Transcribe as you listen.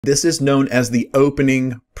This is known as the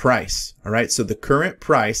opening price. All right, so the current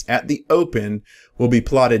price at the open will be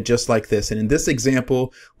plotted just like this. And in this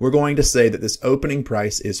example, we're going to say that this opening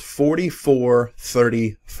price is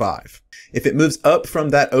 $44.35. If it moves up from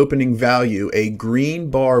that opening value, a green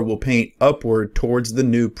bar will paint upward towards the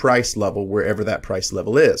new price level, wherever that price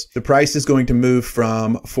level is. The price is going to move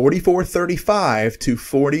from $44.35 to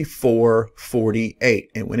 $44.48.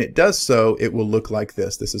 And when it does so, it will look like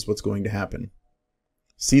this. This is what's going to happen.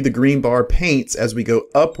 See, the green bar paints as we go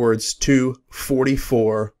upwards to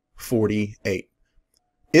 $44.48.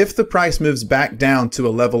 If the price moves back down to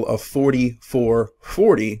a level of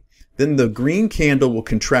 $44.40, then the green candle will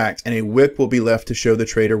contract and a wick will be left to show the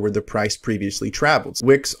trader where the price previously traveled.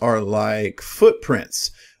 Wicks are like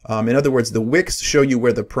footprints. In other words, the wicks show you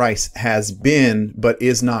where the price has been but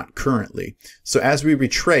is not currently. So as we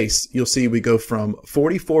retrace, you'll see we go from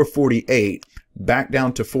 $44.48 back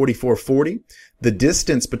down to $44.40. The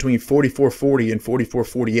distance between $44.40 and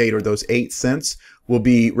 $44.48, or those 8 cents, will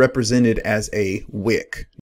be represented as a wick.